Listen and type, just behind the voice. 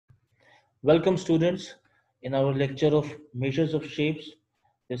Welcome students in our lecture of measures of shapes.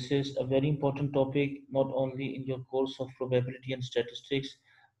 This is a very important topic not only in your course of probability and statistics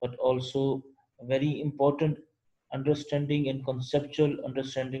but also a very important understanding and conceptual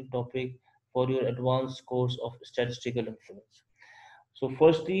understanding topic for your advanced course of statistical influence. So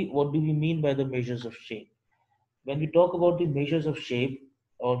firstly, what do we mean by the measures of shape? When we talk about the measures of shape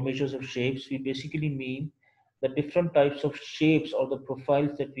or measures of shapes, we basically mean the different types of shapes or the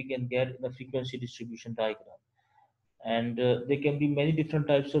profiles that we can get in a frequency distribution diagram. And there can be many different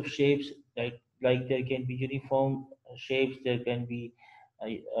types of shapes, like there can be uniform shapes, there can be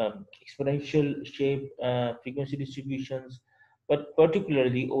exponential shape frequency distributions, but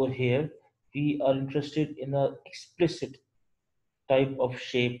particularly over here, we are interested in a explicit type of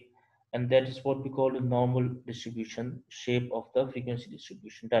shape, and that is what we call the normal distribution shape of the frequency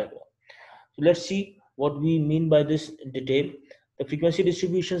distribution diagram. So let's see what we mean by this in detail. The frequency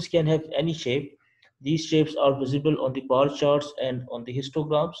distributions can have any shape. These shapes are visible on the bar charts and on the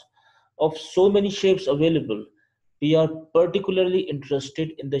histograms. Of so many shapes available, we are particularly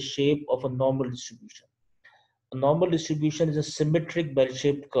interested in the shape of a normal distribution. A normal distribution is a symmetric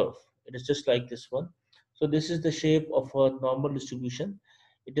bell-shaped curve. It is just like this one. So this is the shape of a normal distribution.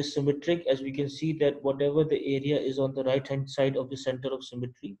 It is symmetric, as we can see that whatever the area is on the right hand side of the center of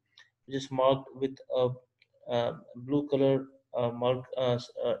symmetry, which is marked with a blue color marked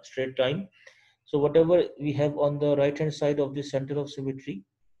straight line. So whatever we have on the right hand side of the center of symmetry,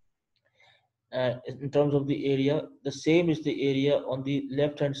 in terms of the area, the same is the area on the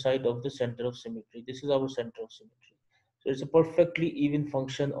left hand side of the center of symmetry. This is our center of symmetry. So it's a perfectly even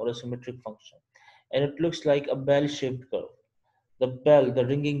function or a symmetric function. And it looks like a bell shaped curve. The bell, the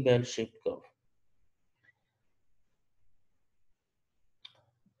ringing bell shaped curve.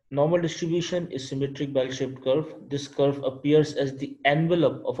 Normal distribution is symmetric bell-shaped curve. This curve appears as the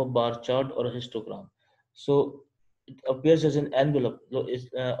envelope of a bar chart or a histogram. So it appears as an envelope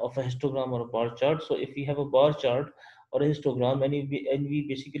of a histogram or a bar chart. So if we have a bar chart or a histogram and we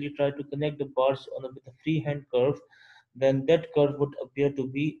basically try to connect the bars with a freehand curve, then that curve would appear to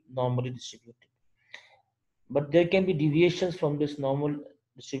be normally distributed. But there can be deviations from this normal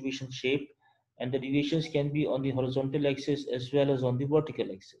distribution shape, and the deviations can be on the horizontal axis as well as on the vertical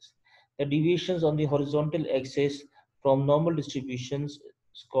axis. The deviations on the horizontal axis from normal distributions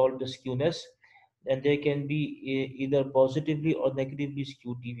is called the skewness, and there can be either positively or negatively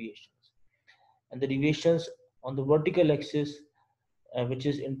skewed deviations. And the deviations on the vertical axis, which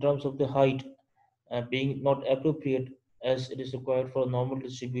is in terms of the height, being not appropriate as it is required for a normal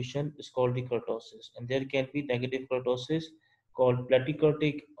distribution, is called the kurtosis. And there can be negative kurtosis called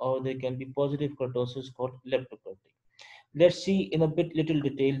platykurtic, or there can be positive kurtosis called leptokurtic. Let's see in a bit little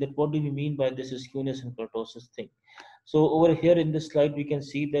detail that what do we mean by this skewness and kurtosis thing. So over here in this slide, we can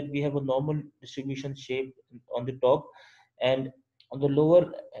see that we have a normal distribution shape on the top, and on the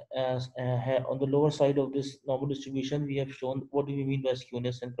lower side of this normal distribution, we have shown what do we mean by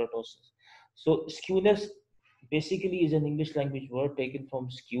skewness and kurtosis. So skewness basically is an English language word taken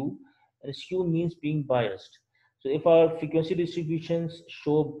from skew, and skew means being biased. So if our frequency distributions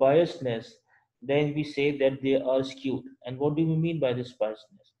show biasness, then we say that they are skewed. And what do we mean by this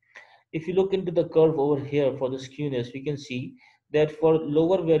biasness? If you look into the curve over here for the skewness, we can see that for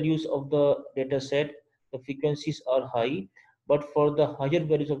lower values of the data set, the frequencies are high, but for the higher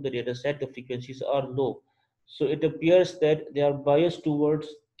values of the data set, the frequencies are low. So it appears that they are biased towards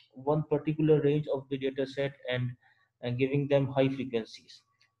one particular range of the data set and giving them high frequencies.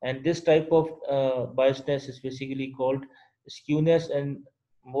 And this type of biasness is basically called skewness, and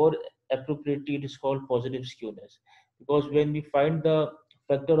more appropriately, it is called positive skewness. Because when we find the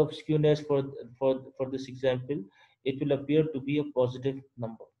factor of skewness for this example, it will appear to be a positive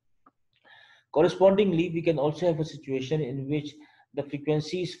number. Correspondingly, we can also have a situation in which the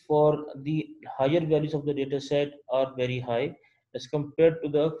frequencies for the higher values of the data set are very high as compared to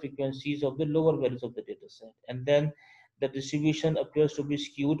the frequencies of the lower values of the data set. And then the distribution appears to be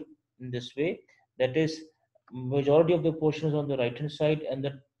skewed in this way. That is, majority of the portions on the right hand side,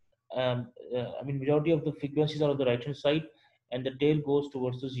 and majority of the frequencies are on the right hand side, and the tail goes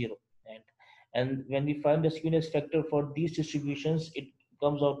towards the zero. And, and when we find the skewness factor for these distributions, it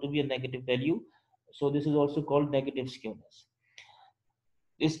comes out to be a negative value. So this is also called negative skewness.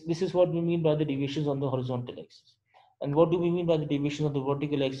 This is what we mean by the deviations on the horizontal axis. And what do we mean by the deviations on the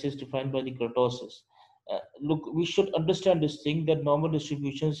vertical axis defined by the kurtosis? Look, we should understand this thing that normal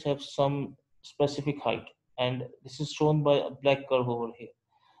distributions have some specific height, and this is shown by a black curve over here.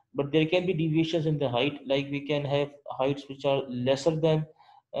 But there can be deviations in the height, like we can have heights which are lesser than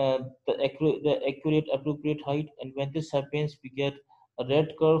the accurate appropriate height, and when this happens, we get a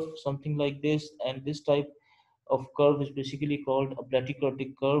red curve, something like this, and this type of curve is basically called a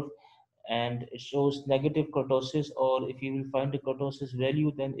bradycardic curve, and it shows negative kurtosis, or if you will find a kurtosis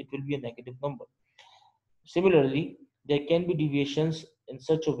value, then it will be a negative number. Similarly, there can be deviations in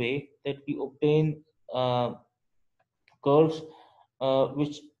such a way that we obtain curves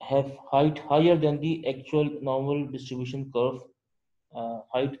which have height higher than the actual normal distribution curve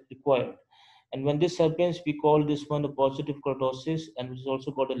height required. And when this happens, we call this one a positive kurtosis, and which is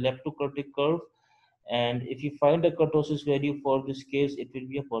also called a leptokurtic curve. And if you find a kurtosis value for this case, it will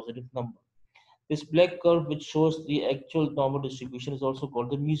be a positive number. This black curve, which shows the actual normal distribution, is also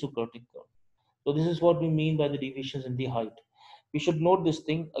called the mesokurtic curve. So this is what we mean by the deviations in the height. We should note this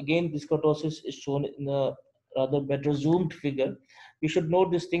thing. Again, this kurtosis is shown in a rather better zoomed figure. We should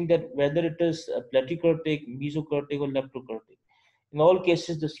note this thing that whether it is platykurtic, mesokurtic, or leptokurtic, in all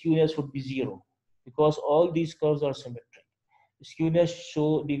cases the skewness would be zero because all these curves are symmetric. Skewness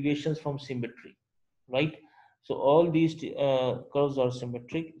show deviations from symmetry, right? So all these curves are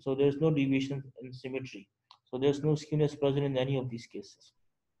symmetric, so there is no deviation in symmetry. So there is no skewness present in any of these cases.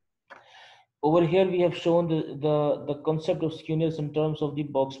 Over here, we have shown the concept of skewness in terms of the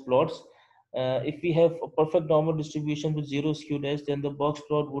box plots. If we have a perfect normal distribution with zero skewness, then the box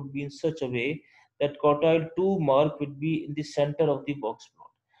plot would be in such a way that quartile 2 mark would be in the center of the box plot.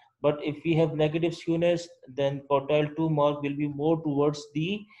 But if we have negative skewness, then quartile 2 mark will be more towards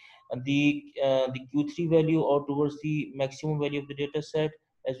the Q3 value or towards the maximum value of the data set,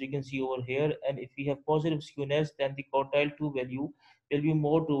 as we can see over here. And if we have positive skewness, then the quartile 2 value will be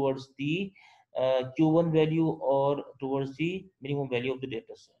more towards the Q1 value or towards the minimum value of the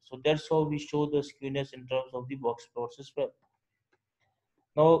data set. So that's how we show the skewness in terms of the box plots as well.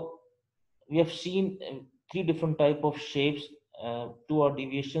 Now, we have seen three different type of shapes. Two are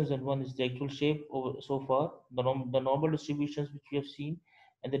deviations and one is the actual shape over so far. The normal distributions which we have seen,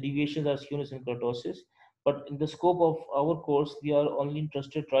 and the deviations are skewness and kurtosis. But in the scope of our course, we are only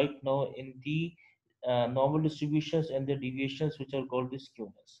interested right now in the normal distributions and the deviations which are called the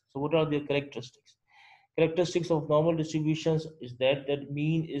skewness. So what are their characteristics? Characteristics of normal distributions is that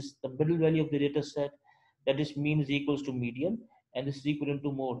mean is the middle value of the data set, that is mean is equals to median, and this is equivalent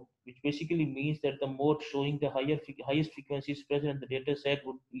to mode, which basically means that the mode showing the highest frequencies present in the data set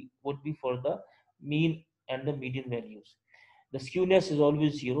would be for the mean and the median values. The skewness is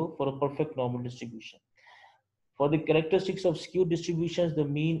always zero for a perfect normal distribution. For the characteristics of skewed distributions, the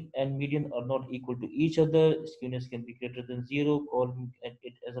mean and median are not equal to each other. Skewness can be greater than zero, calling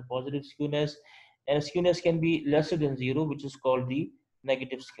it as a positive skewness, and skewness can be lesser than zero, which is called the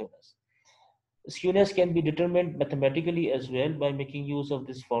negative skewness. Skewness can be determined mathematically as well by making use of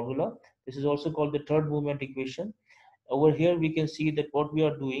this formula. This is also called the third movement equation. Over here, we can see that what we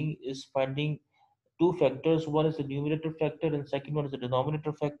are doing is finding two factors. One is the numerator factor, and second one is the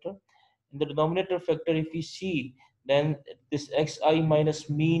denominator factor. In the denominator factor, if we see, then this xi minus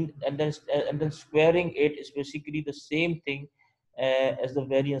mean and then squaring it is basically the same thing as the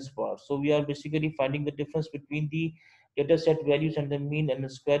variance part. So we are basically finding the difference between the data set values and the mean, and then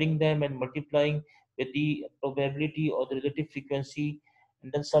squaring them and multiplying with the probability or the relative frequency,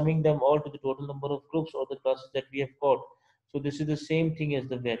 and then summing them all to the total number of groups or the classes that we have got. So this is the same thing as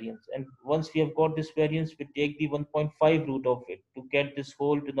the variance. And once we have got this variance, we take the 1.5 root of it to get this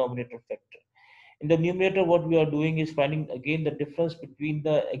whole denominator factor. In the numerator, what we are doing is finding again the difference between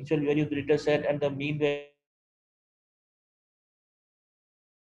the actual value of the data set and the mean value of the data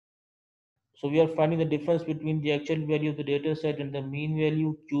set. So we are finding the difference between the actual value of the data set and the mean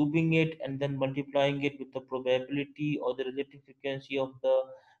value, cubing it and then multiplying it with the probability or the relative frequency of the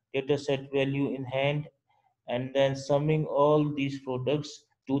data set value in hand, and then summing all these products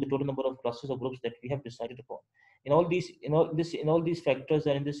to the total number of classes or groups that we have decided upon. In all these factors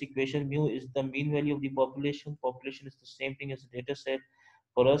and in this equation, mu is the mean value of the population. Population is the same thing as the data set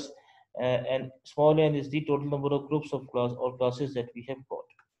for us, and small n is the total number of groups of class or classes that we have got.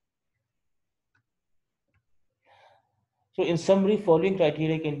 So in summary, following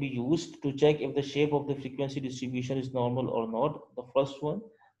criteria can be used to check if the shape of the frequency distribution is normal or not. The first one,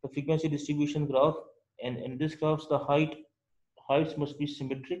 the frequency distribution graph, and in this graph, the heights must be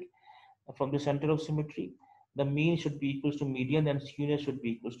symmetric from the center of symmetry. The mean should be equals to median and skewness should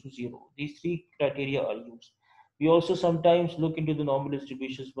be equals to zero. These three criteria are used. We also sometimes look into the normal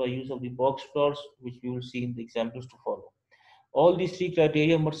distributions by use of the box plots, which we will see in the examples to follow. All these three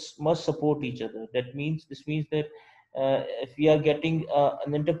criteria must support each other. This means that if we are getting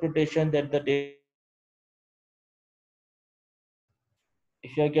an interpretation that the data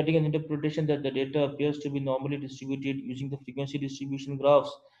if you are getting an interpretation that the data appears to be normally distributed using the frequency distribution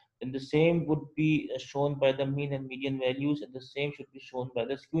graphs, And the same would be shown by the mean and median values, and the same should be shown by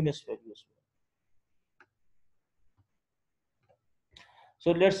the skewness values.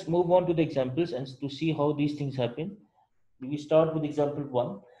 So let's move on to the examples and to see how these things happen. We start with example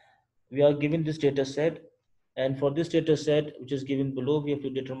 1. We are given this data set, and for this data set which is given below, we have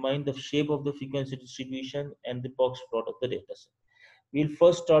to determine the shape of the frequency distribution and the box plot of the data set. We'll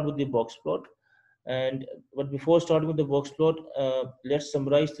first start with the box plot. And but before starting with the box plot, let's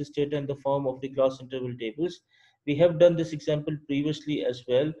summarize this data in the form of the class interval tables. We have done this example previously as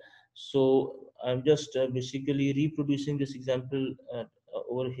well, so I'm just basically reproducing this example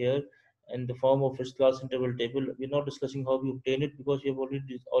over here in the form of its class interval table. We're not discussing how we obtain it because we have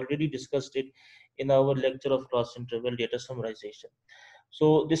already discussed it in our lecture of class interval data summarization.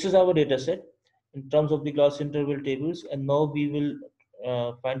 So this is our data set in terms of the class interval tables, and now we will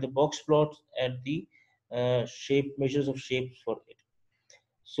find the box plots and the shape measures of shapes for it.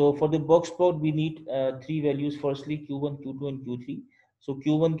 So for the box plot, we need three values. Firstly, Q1, Q2, and Q3. So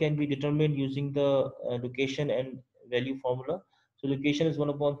Q1 can be determined using the location and value formula. So location is 1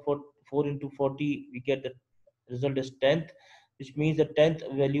 upon 4 into 40. We get the result is 10th, which means the 10th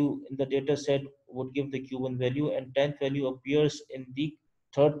value in the data set would give the Q1 value, and 10th value appears in the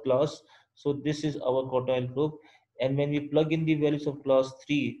third class. So this is our quartile group. And when we plug in the values of class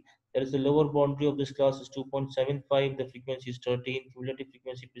 3, that is the lower boundary of this class is 2.75, the frequency is 13, cumulative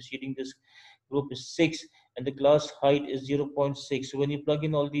frequency preceding this group is 6, and the class height is 0.6. So when you plug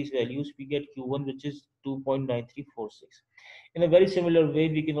in all these values, we get Q1, which is 2.9346. In a very similar way,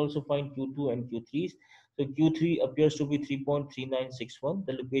 we can also find Q2 and Q3s. So Q3 appears to be 3.3961.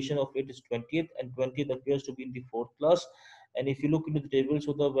 The location of it is 20th, and 20th appears to be in the fourth class. And if you look into the table,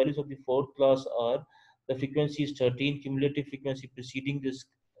 so the values of the fourth class are, the frequency is 13, cumulative frequency preceding this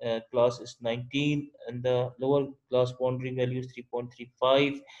class is 19, and the lower class boundary value is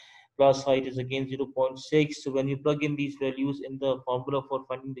 3.35. Class height is again 0.6. So when you plug in these values in the formula for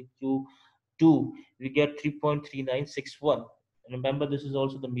finding the Q2, we get 3.3961. Remember, this is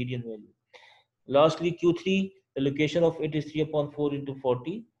also the median value. Lastly, Q3, the location of it is 3 upon 4 into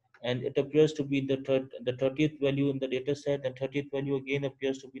 40, and it appears to be the 30th value in the data set, and 30th value again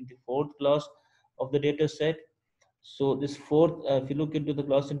appears to be in the fourth class of the data set. So this fourth, if you look into the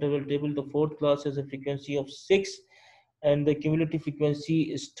class interval table, the fourth class has a frequency of 6, and the cumulative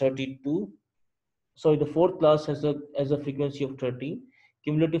frequency is 32. Sorry, the fourth class has a frequency of 13,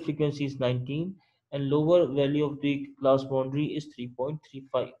 cumulative frequency is 19, and lower value of the class boundary is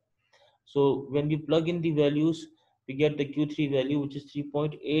 3.35. So when we plug in the values, we get the Q3 value, which is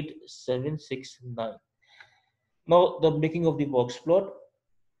 3.8769. Now the making of the box plot.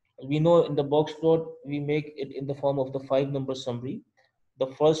 We know in the box plot, we make it in the form of the 5-number summary. The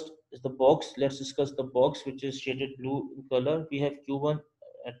first is the box. Let's discuss the box, which is shaded blue in color. We have Q1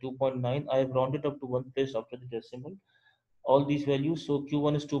 at 2.9. I have rounded up to one place after the decimal. All these values. So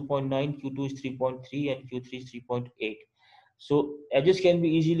Q1 is 2.9, Q2 is 3.3, and Q3 is 3.8. So edges can be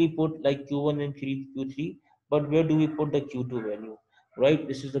easily put like Q1 and Q3, but where do we put the Q2 value? Right?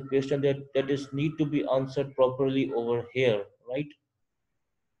 This is the question that is need to be answered properly over here, right?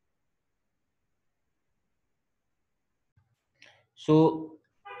 So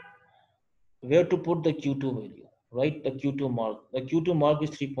where to put the Q2 value, right? The Q2 mark. The Q2 mark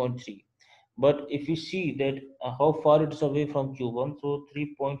is 3.3. But if you see that how far it is away from Q1, so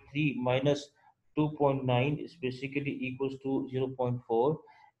 3.3 minus 2.9 is basically equals to 0.4,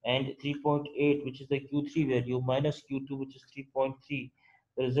 and 3.8, which is the Q3 value, minus Q2, which is 3.3.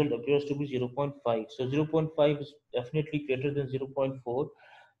 The result appears to be 0.5. So 0.5 is definitely greater than 0.4.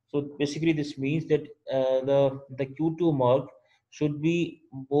 So basically, this means that the Q2 mark should be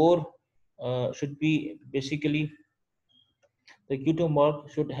more should be basically the Q2 mark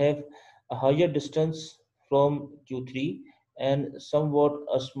should have a higher distance from Q3 and somewhat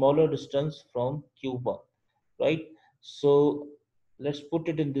a smaller distance from Q1, right? So let's put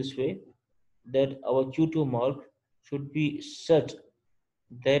it in this way, that our Q2 mark should be such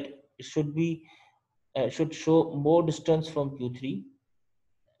that it should show more distance from Q3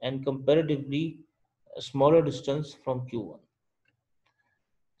 and comparatively a smaller distance from Q1.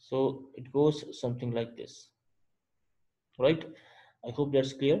 So it goes something like this, right? I hope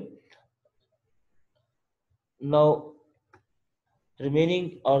that's clear. Now,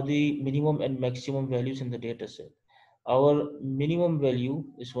 remaining are the minimum and maximum values in the data set. Our minimum value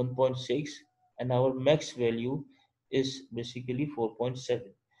is 1.6, and our max value is basically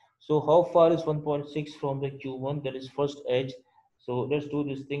 4.7. So how far is 1.6 from the Q1? That is first edge. So let's do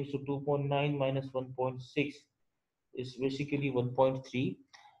this thing. So 2.9 minus 1.6 is basically 1.3.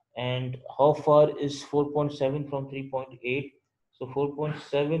 And how far is 4.7 from 3.8? So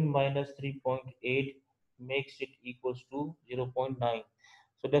 4.7 minus 3.8 makes it equals to 0.9.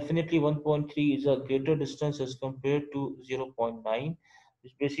 So definitely 1.3 is a greater distance as compared to 0.9,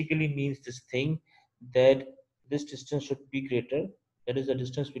 which basically means this thing that this distance should be greater. That is the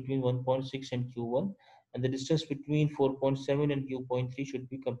distance between 1.6 and Q1, and the distance between 4.7 and Q.3 should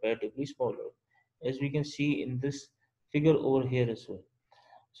be comparatively smaller, as we can see in this figure over here as well.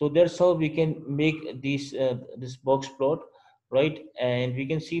 So that's how we can make this box plot, right? And we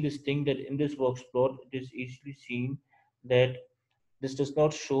can see this thing that in this box plot it is easily seen that this does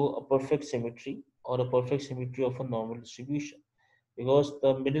not show a perfect symmetry or a perfect symmetry of a normal distribution, because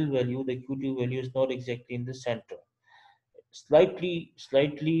the middle value, the Q2 value, is not exactly in the center.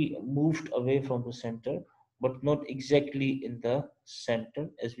 Slightly moved away from the center, but not exactly in the center,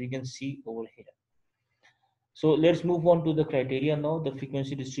 as we can see over here. So let's move on to the criteria now, the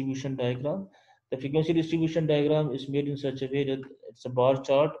frequency distribution diagram. The frequency distribution diagram is made in such a way that it's a bar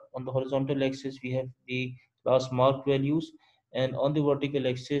chart. On the horizontal axis, we have the class mark values, and on the vertical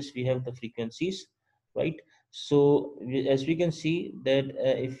axis, we have the frequencies, right? So as we can see that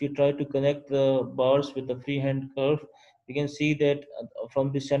if you try to connect the bars with the freehand curve, we can see that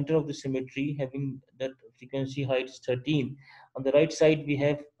from the center of the symmetry, having that frequency height is 13. On the right side, we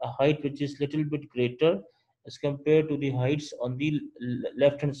have a height which is little bit greater as compared to the heights on the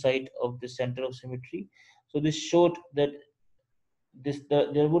left hand side of the center of symmetry. So this showed that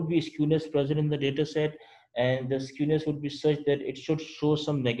there would be skewness present in the data set, and the skewness would be such that it should show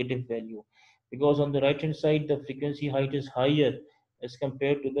some negative value, because on the right hand side the frequency height is higher as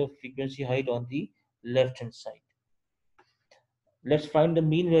compared to the frequency height on the left hand side. Let's find the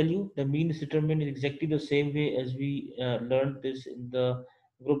mean value. The mean is determined in exactly the same way as we learned this in the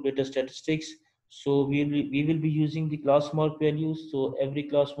group data statistics. So we will be using the class mark values. So every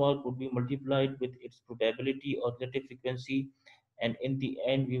class mark would be multiplied with its probability or relative frequency. And in the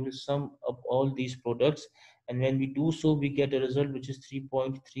end, we will sum up all these products. And when we do so, we get a result which is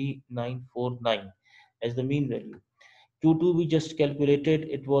 3.3949 as the mean value. Q2 we just calculated,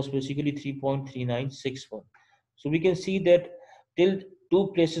 it was basically 3.3961. So we can see that till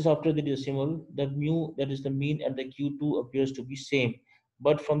two places after the decimal, the mu, that is the mean, and the Q2 appears to be same.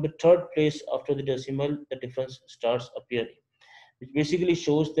 But from the third place after the decimal, the difference starts appearing, which basically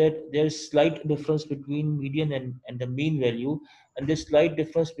shows that there is slight difference between median and the mean value. And this slight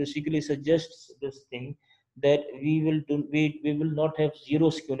difference basically suggests this thing that we will not have zero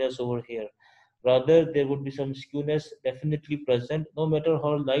skewness over here. Rather, there would be some skewness definitely present, no matter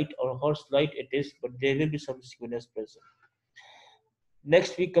how light or how slight it is, but there will be some skewness present.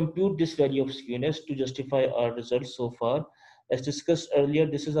 Next, we compute this value of skewness to justify our results so far. As discussed earlier,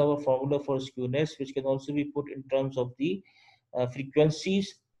 this is our formula for skewness, which can also be put in terms of the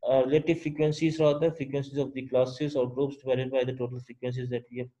frequencies, relative frequencies, rather, frequencies of the classes or groups divided by the total frequencies that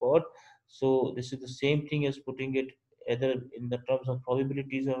we have got. So this is the same thing as putting it either in the terms of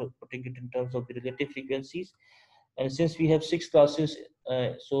probabilities or putting it in terms of the relative frequencies. And since we have six classes,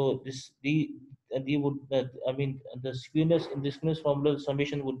 so this the would I mean the skewness in this skewness formula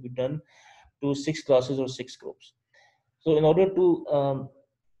summation would be done to six classes or six groups. So in order to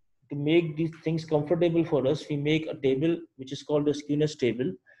make these things comfortable for us, we make a table which is called the skewness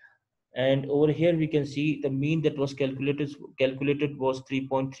table. And over here we can see the mean that was calculated was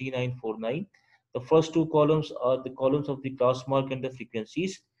 3.3949. The first two columns are the columns of the class mark and the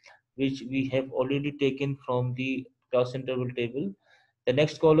frequencies, which we have already taken from the class interval table. The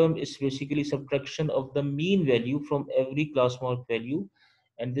next column is basically subtraction of the mean value from every class mark value,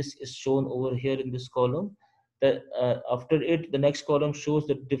 and this is shown over here in this column. After it, the next column shows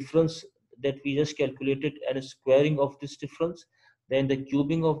the difference that we just calculated and a squaring of this difference, then the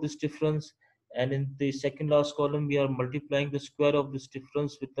cubing of this difference, and in the second last column, we are multiplying the square of this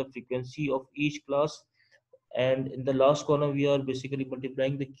difference with the frequency of each class, and in the last column we are basically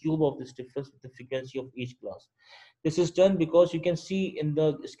multiplying the cube of this difference with the frequency of each class. This is done because you can see in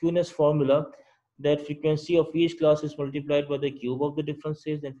the skewness formula that frequency of each class is multiplied by the cube of the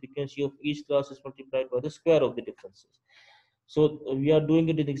differences, and frequency of each class is multiplied by the square of the differences. So we are doing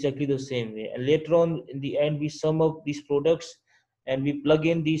it in exactly the same way, and later on in the end we sum up these products and we plug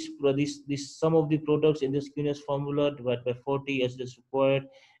in these sum of the products in the skewness formula, divide by 40 as it is required,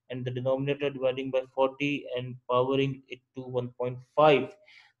 and the denominator dividing by 40 and powering it to 1.5,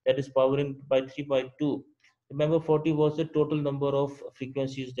 that is powering by 3 by 2. Remember, 40 was the total number of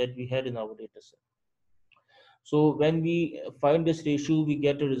frequencies that we had in our data set. So when we find this ratio, we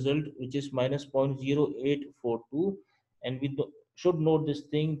get a result which is minus 0.0842. And we should note this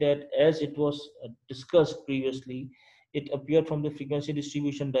thing that as it was discussed previously, it appeared from the frequency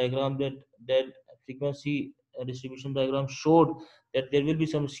distribution diagram that frequency distribution diagram showed that there will be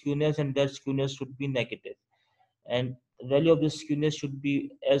some skewness, and that skewness should be negative, and the value of this skewness should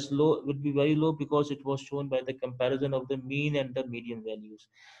be as low, would be very low, because it was shown by the comparison of the mean and the median values.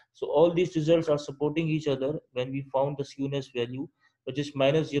 So all these results are supporting each other when we found the skewness value, which is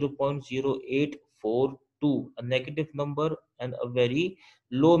minus 0.0842, a negative number and a very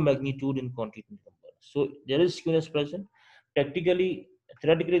low magnitude in quantity number. So there is skewness present. Practically,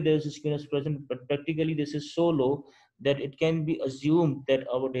 theoretically there is a skewness present, but practically this is so low that it can be assumed that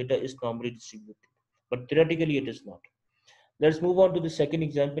our data is normally distributed, but theoretically it is not. Let's move on to the second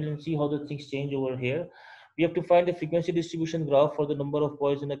example and see how the things change over here. We have to find the frequency distribution graph for the number of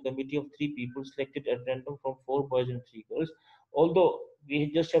boys in a committee of 3 people selected at random from 4 boys and 3 girls. Although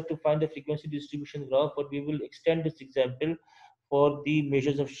we just have to find the frequency distribution graph, but we will extend this example for the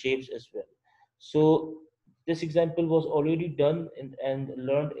measures of shapes as well. So this example was already done and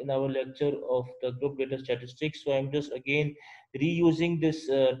learned in our lecture of the group data statistics. So I'm just again reusing this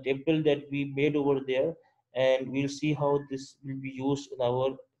table that we made over there, and we'll see how this will be used in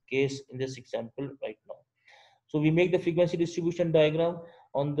our case in this example right now. So we make the frequency distribution diagram.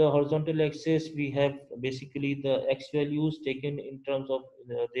 On the horizontal axis, we have basically the x values taken in terms of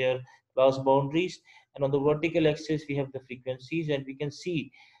their class boundaries. And on the vertical axis, we have the frequencies. And we can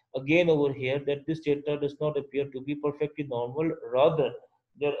see again over here that this data does not appear to be perfectly normal. Rather,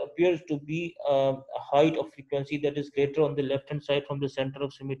 there appears to be a height of frequency that is greater on the left hand side from the center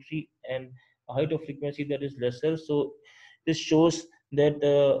of symmetry, and a height of frequency that is lesser. So this shows that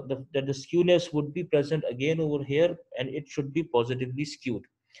that the skewness would be present again over here, and it should be positively skewed.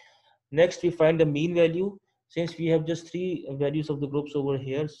 Next, we find the mean value. Since we have just three values of the groups over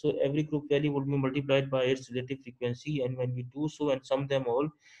here, so every group value will be multiplied by its relative frequency, and when we do so and sum them all,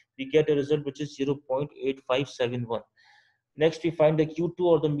 we get a result which is 0.8571. Next, we find the Q2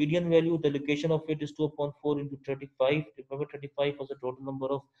 or the median value. The location of it is 2 upon 4 into 35. Remember, 35 was the total number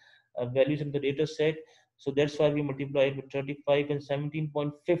of values in the data set. So that's why we multiply it with 35, and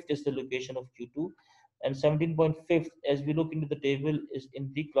 17.5 is the location of Q2. And 17.5, as we look into the table, is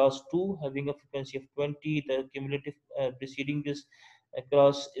in the class 2, having a frequency of 20. The cumulative preceding this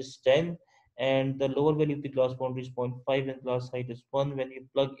class is 10. And the lower value of the class boundary is zero point 0.5, and class height is 1. When you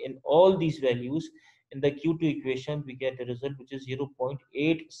plug in all these values in the Q2 equation, we get a result which is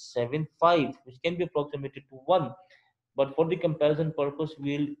 0.875, which can be approximated to 1. But for the comparison purpose,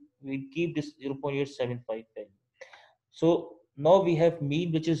 we'll keep this 0.875 value. So now we have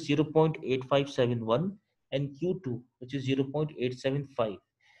mean, which is 0.8571, and Q2, which is 0.875.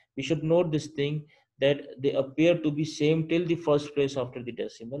 We should note this thing, that they appear to be same till the first place after the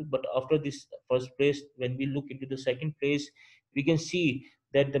decimal, but after this first place, when we look into the second place, we can see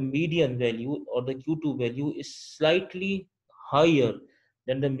that the median value or the Q2 value is slightly higher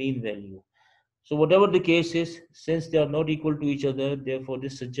than the mean value. So whatever the case is, since they are not equal to each other, therefore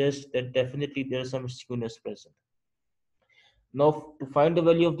this suggests that definitely there is some skewness present. Now, to find the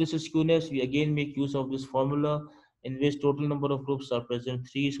value of this skewness, we again make use of this formula, in which total number of groups are present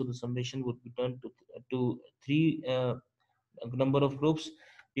 3, so the summation would be turned to 3 number of groups.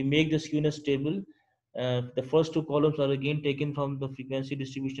 We make the skewness table. The first two columns are again taken from the frequency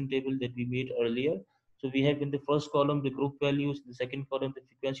distribution table that we made earlier. So we have in the first column the group values, the second column the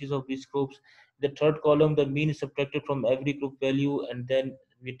frequencies of these groups, the third column the mean is subtracted from every group value, and then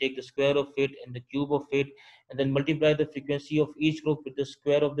we take the square of it and the cube of it, and then multiply the frequency of each group with the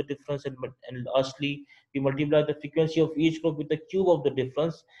square of the difference, and lastly we multiply the frequency of each group with the cube of the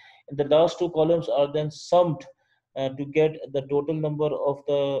difference. And the last two columns are then summed to get the total number of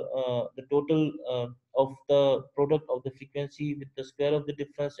the total of the product of the frequency with the square of the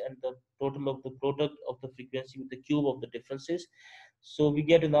difference, and the total of the product of the frequency with the cube of the differences. So we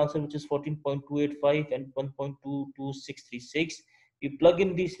get an answer which is 14.285 and 1.22636. We plug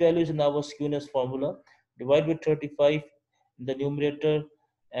in these values in our skewness formula, divide with 35 in the numerator,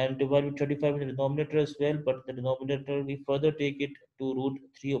 and divide with 35 in the denominator as well, but the denominator we further take it to root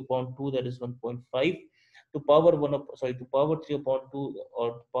 3 upon 2, that is 1.5, to power 1 up, sorry, to power 3 upon 2,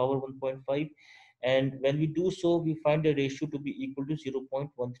 or power 1.5. And when we do so, we find the ratio to be equal to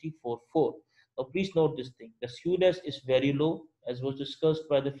 0.1344. Now please note this thing, the skewness is very low, as was discussed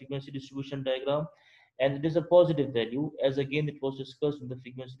by the frequency distribution diagram, and it is a positive value, as again it was discussed in the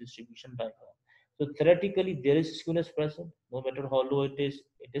frequency distribution diagram. So theoretically there is skewness present, no matter how low it is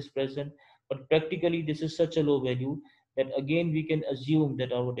present, but practically this is such a low value that again we can assume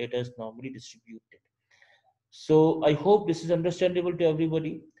that our data is normally distributed. So I hope this is understandable to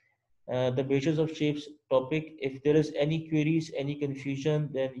everybody. The measures of shapes topic. If there is any queries, any confusion,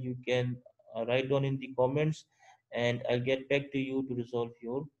 then you can write down in the comments, and I'll get back to you to resolve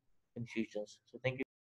your confusions. So thank you.